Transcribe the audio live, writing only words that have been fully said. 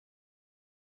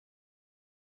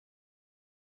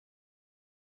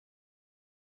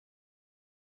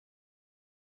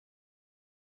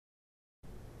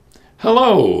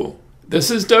Hello, this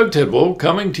is Doug Tidwell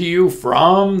coming to you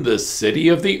from the City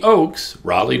of the Oaks,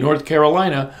 Raleigh, North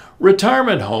Carolina,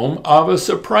 retirement home of a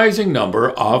surprising number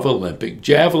of Olympic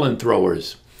javelin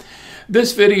throwers.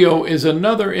 This video is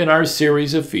another in our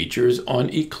series of features on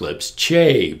Eclipse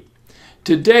Che.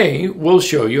 Today, we'll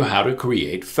show you how to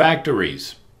create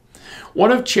factories.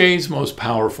 One of Che's most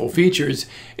powerful features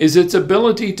is its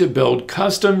ability to build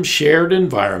custom shared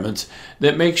environments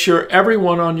that make sure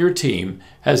everyone on your team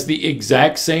has the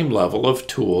exact same level of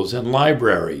tools and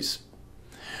libraries.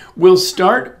 We'll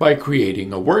start by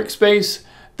creating a workspace,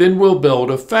 then we'll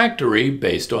build a factory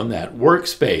based on that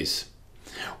workspace.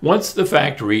 Once the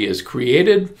factory is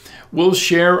created, we'll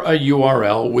share a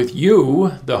URL with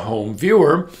you, the home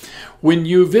viewer. When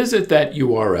you visit that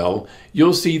URL,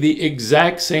 you'll see the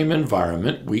exact same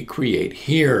environment we create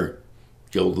here.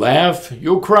 You'll laugh,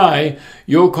 you'll cry,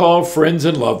 you'll call friends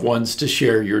and loved ones to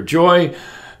share your joy,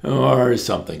 or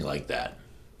something like that.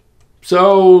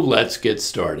 So let's get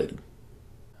started.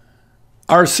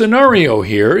 Our scenario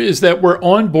here is that we're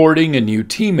onboarding a new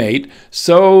teammate,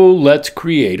 so let's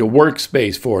create a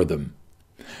workspace for them.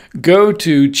 Go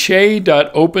to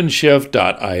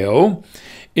che.openshift.io.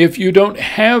 If you don't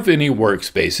have any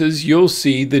workspaces, you'll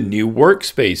see the new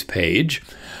workspace page.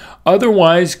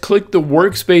 Otherwise, click the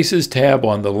Workspaces tab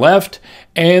on the left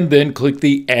and then click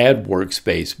the Add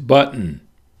Workspace button.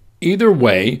 Either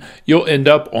way, you'll end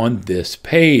up on this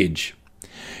page.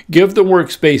 Give the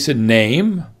workspace a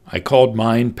name. I called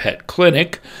mine Pet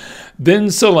Clinic. Then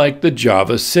select the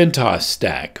Java CentOS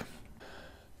stack.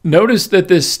 Notice that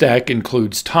this stack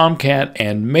includes Tomcat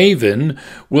and Maven.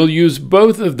 We'll use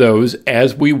both of those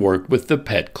as we work with the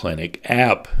Pet Clinic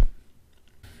app.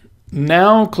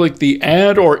 Now click the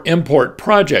Add or Import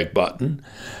Project button.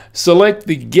 Select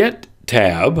the Get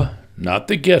tab, not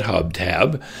the GitHub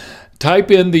tab.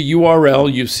 Type in the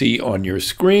URL you see on your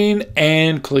screen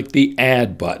and click the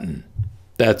Add button.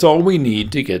 That's all we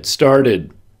need to get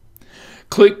started.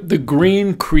 Click the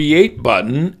green Create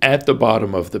button at the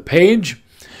bottom of the page.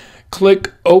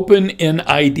 Click Open in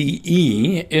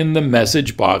IDE in the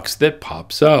message box that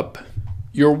pops up.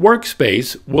 Your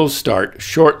workspace will start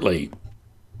shortly.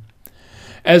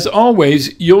 As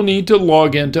always, you'll need to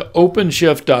log into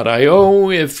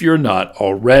OpenShift.io if you're not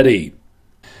already.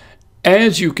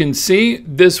 As you can see,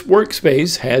 this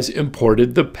workspace has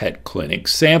imported the Pet Clinic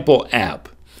sample app.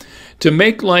 To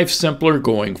make life simpler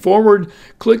going forward,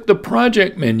 click the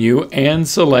Project menu and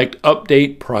select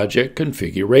Update Project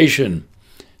Configuration.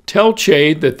 Tell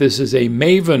Che that this is a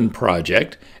Maven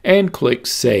project and click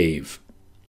Save.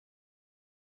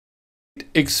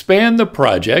 Expand the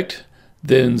project,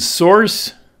 then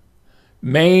Source,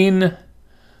 Main,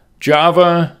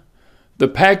 Java, the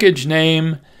package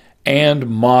name, and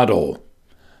Model.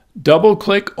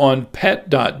 Double-click on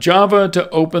pet.java to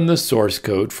open the source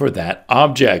code for that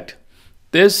object.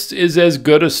 This is as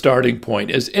good a starting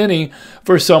point as any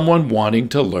for someone wanting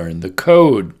to learn the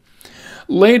code.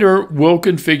 Later, we'll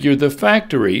configure the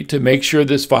factory to make sure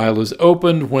this file is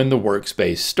opened when the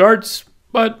workspace starts,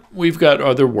 but we've got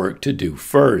other work to do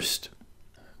first.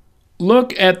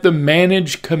 Look at the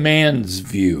Manage Commands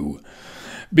view.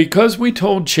 Because we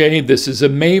told Che this is a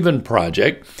Maven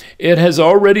project, it has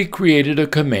already created a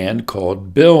command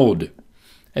called build.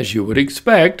 As you would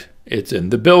expect, it's in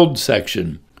the build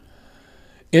section.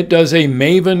 It does a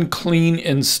Maven clean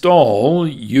install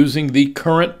using the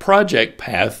current project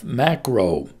path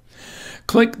macro.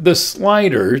 Click the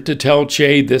slider to tell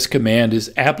Che this command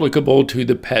is applicable to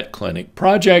the Pet Clinic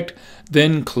project,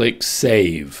 then click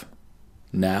Save.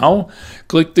 Now,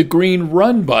 click the green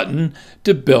Run button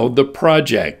to build the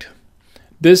project.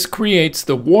 This creates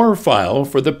the WAR file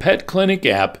for the Pet Clinic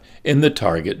app in the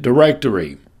target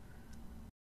directory.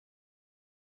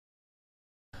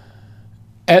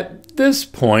 At this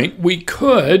point, we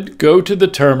could go to the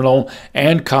terminal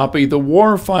and copy the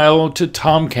WAR file to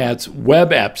Tomcat's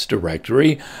web apps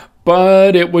directory,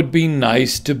 but it would be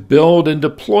nice to build and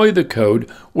deploy the code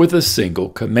with a single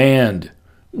command.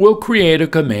 We'll create a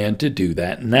command to do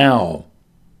that now.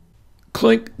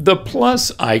 Click the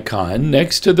plus icon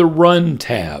next to the Run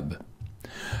tab.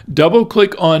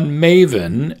 Double-click on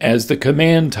Maven as the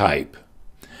command type.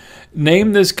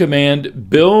 Name this command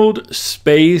build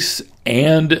space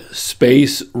and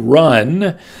space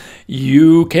run.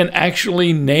 You can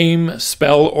actually name,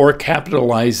 spell, or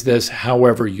capitalize this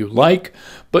however you like,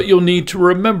 but you'll need to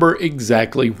remember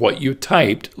exactly what you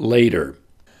typed later.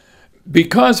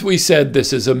 Because we said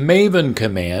this is a Maven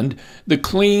command, the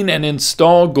clean and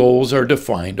install goals are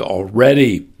defined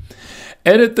already.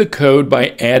 Edit the code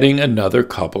by adding another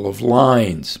couple of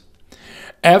lines.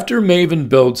 After Maven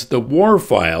builds the WAR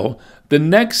file, The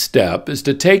next step is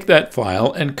to take that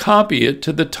file and copy it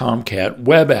to the Tomcat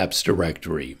Web Apps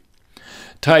directory.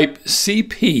 Type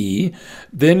cp,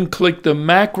 then click the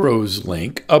Macros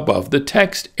link above the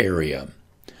text area.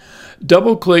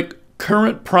 Double-click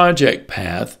Current Project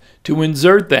Path to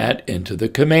insert that into the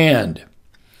command.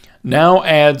 Now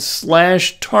add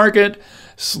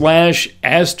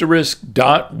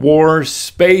 /target/*.war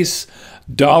space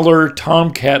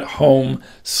 $tomcat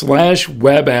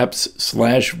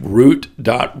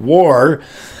home/webapps/root.war,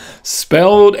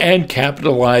 spelled and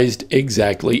capitalized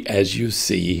exactly as you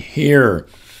see here.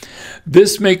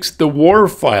 This makes the WAR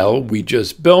file we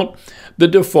just built the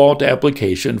default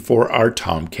application for our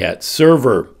Tomcat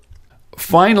server.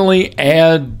 Finally,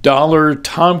 add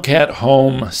 $tomcat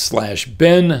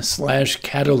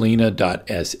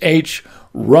home/bin/catalina.sh,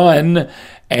 run,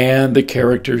 and the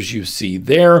characters you see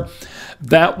there.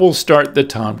 That will start the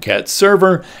Tomcat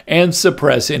server and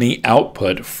suppress any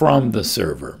output from the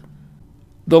server.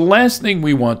 The last thing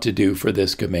we want to do for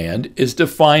this command is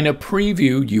define a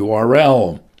preview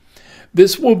URL.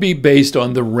 This will be based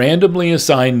on the randomly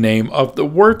assigned name of the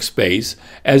workspace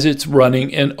as it's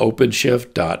running in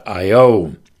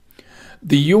OpenShift.io.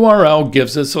 The URL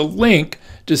gives us a link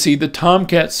to see the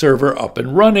Tomcat server up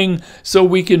and running so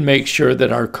we can make sure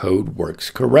that our code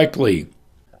works correctly.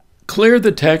 Clear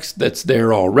the text that's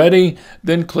there already,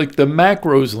 then click the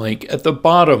Macros link at the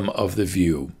bottom of the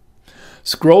view.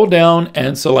 Scroll down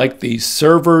and select the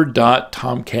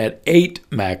server.tomcat8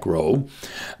 macro.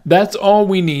 That's all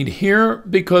we need here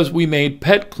because we made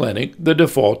Pet Clinic the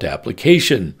default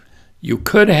application. You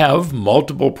could have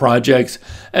multiple projects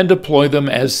and deploy them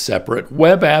as separate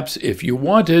web apps if you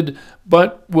wanted,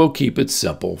 but we'll keep it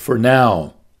simple for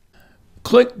now.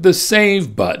 Click the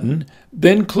Save button,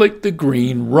 then click the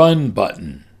green Run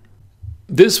button.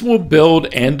 This will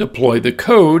build and deploy the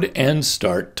code and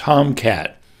start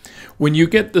Tomcat. When you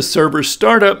get the server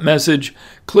startup message,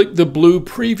 click the blue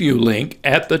preview link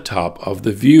at the top of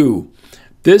the view.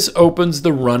 This opens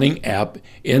the running app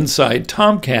inside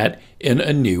Tomcat in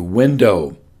a new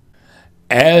window.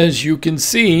 As you can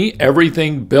see,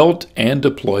 everything built and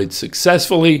deployed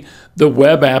successfully. The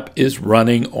web app is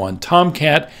running on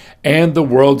Tomcat, and the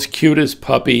world's cutest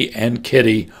puppy and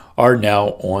kitty are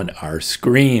now on our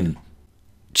screen.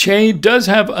 Che does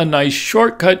have a nice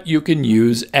shortcut you can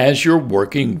use as you're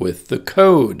working with the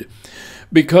code.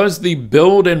 Because the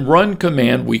build and run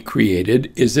command we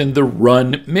created is in the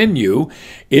Run menu,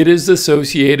 it is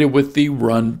associated with the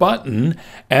Run button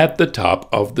at the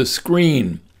top of the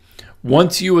screen.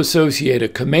 Once you associate a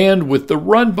command with the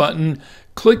Run button,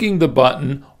 clicking the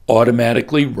button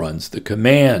automatically runs the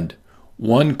command.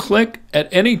 One click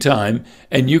at any time,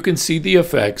 and you can see the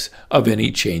effects of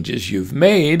any changes you've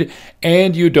made,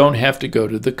 and you don't have to go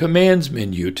to the Commands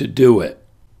menu to do it.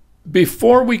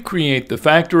 Before we create the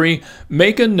factory,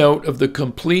 make a note of the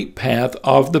complete path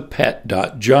of the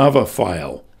pet.java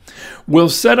file. We'll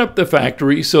set up the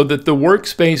factory so that the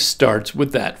workspace starts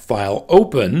with that file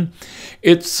open.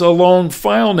 It's a long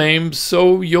file name,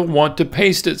 so you'll want to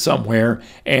paste it somewhere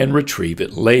and retrieve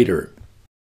it later.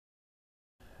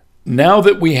 Now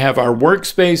that we have our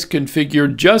workspace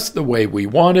configured just the way we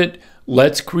want it,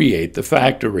 let's create the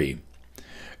factory.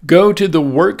 Go to the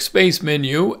Workspace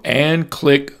menu and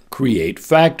click Create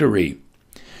Factory.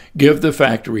 Give the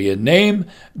factory a name,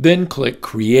 then click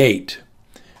Create.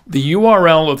 The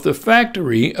URL of the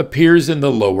factory appears in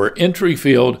the lower entry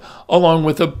field along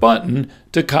with a button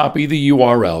to copy the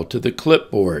URL to the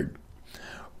clipboard.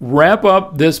 Wrap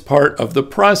up this part of the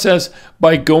process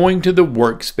by going to the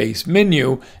Workspace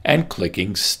menu and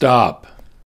clicking Stop.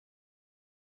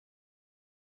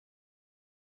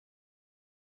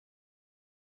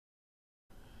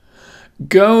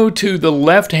 Go to the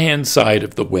left-hand side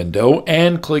of the window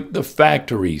and click the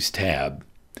Factories tab.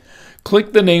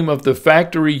 Click the name of the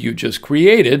factory you just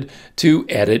created to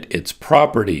edit its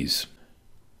properties.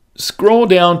 Scroll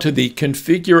down to the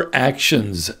Configure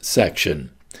Actions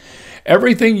section.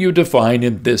 Everything you define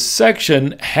in this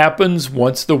section happens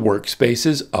once the workspace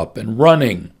is up and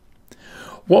running.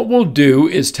 What we'll do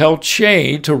is tell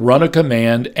Che to run a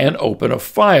command and open a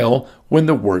file when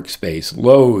the workspace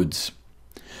loads.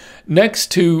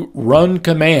 Next to Run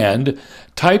Command,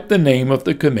 type the name of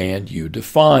the command you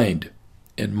defined.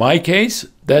 In my case,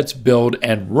 that's build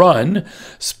and run,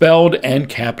 spelled and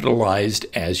capitalized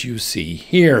as you see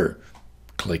here.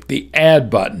 Click the Add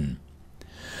button.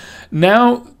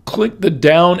 Now click the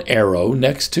down arrow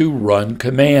next to Run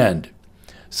Command.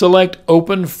 Select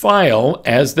Open File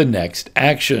as the next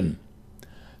action.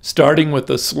 Starting with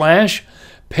the slash,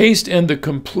 paste in the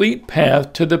complete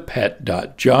path to the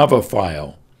pet.java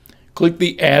file. Click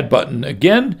the Add button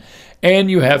again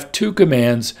and you have 2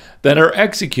 commands that are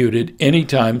executed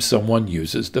anytime someone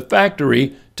uses the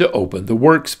factory to open the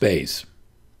workspace.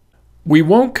 We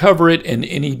won't cover it in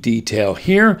any detail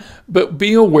here, but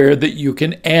be aware that you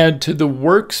can add to the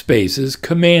Workspace's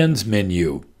commands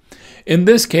menu. In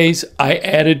this case, I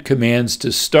added commands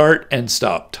to start and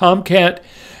stop Tomcat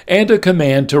and a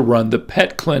command to run the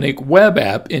Pet Clinic web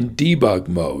app in debug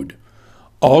mode.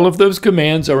 All of those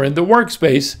commands are in the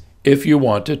Workspace if you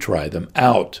want to try them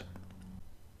out.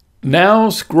 Now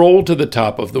scroll to the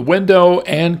top of the window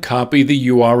and copy the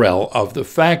URL of the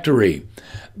factory.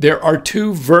 There are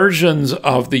 2 versions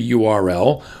of the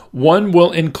URL. One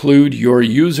will include your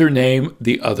username,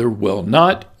 the other will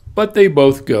not, but they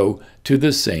both go to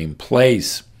the same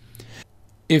place.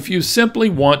 If you simply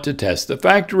want to test the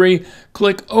factory,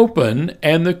 click Open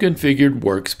and the configured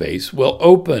workspace will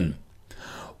open.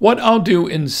 What I'll do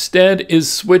instead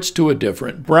is switch to a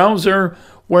different browser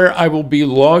where I will be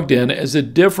logged in as a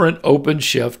different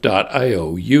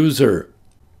OpenShift.io user.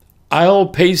 I'll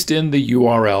paste in the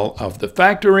URL of the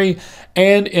factory,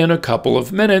 and in a couple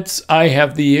of minutes, I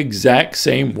have the exact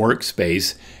same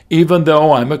workspace, even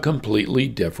though I'm a completely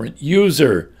different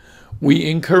user. We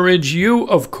encourage you,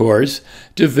 of course,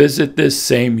 to visit this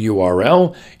same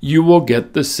URL. You will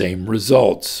get the same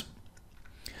results.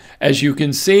 As you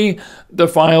can see, the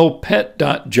file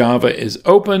pet.java is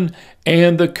open,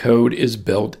 and the code is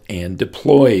built and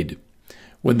deployed.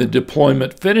 When the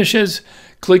deployment finishes,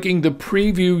 clicking the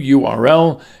preview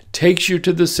URL takes you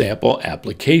to the sample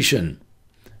application.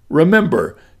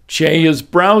 Remember, Che is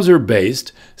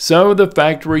browser-based, so the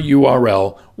factory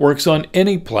URL works on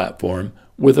any platform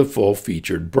with a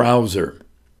full-featured browser.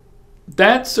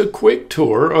 That's a quick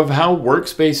tour of how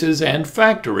workspaces and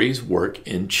factories work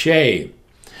in Che.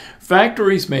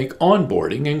 Factories make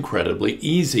onboarding incredibly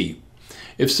easy.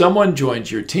 If someone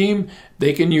joins your team,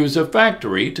 they can use a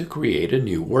factory to create a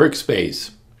new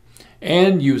workspace.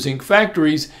 And using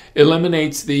factories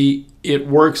eliminates the "it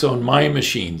works on my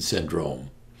machine" syndrome.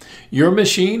 Your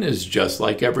machine is just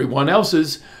like everyone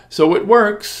else's, so it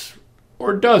works,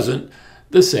 or doesn't,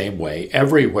 the same way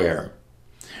everywhere.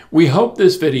 We hope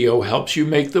this video helps you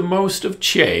make the most of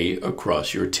Che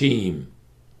across your team.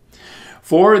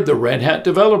 For the Red Hat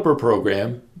Developer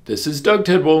Program, this is Doug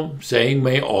Tidwell saying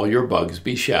may all your bugs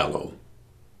be shallow.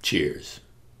 Cheers.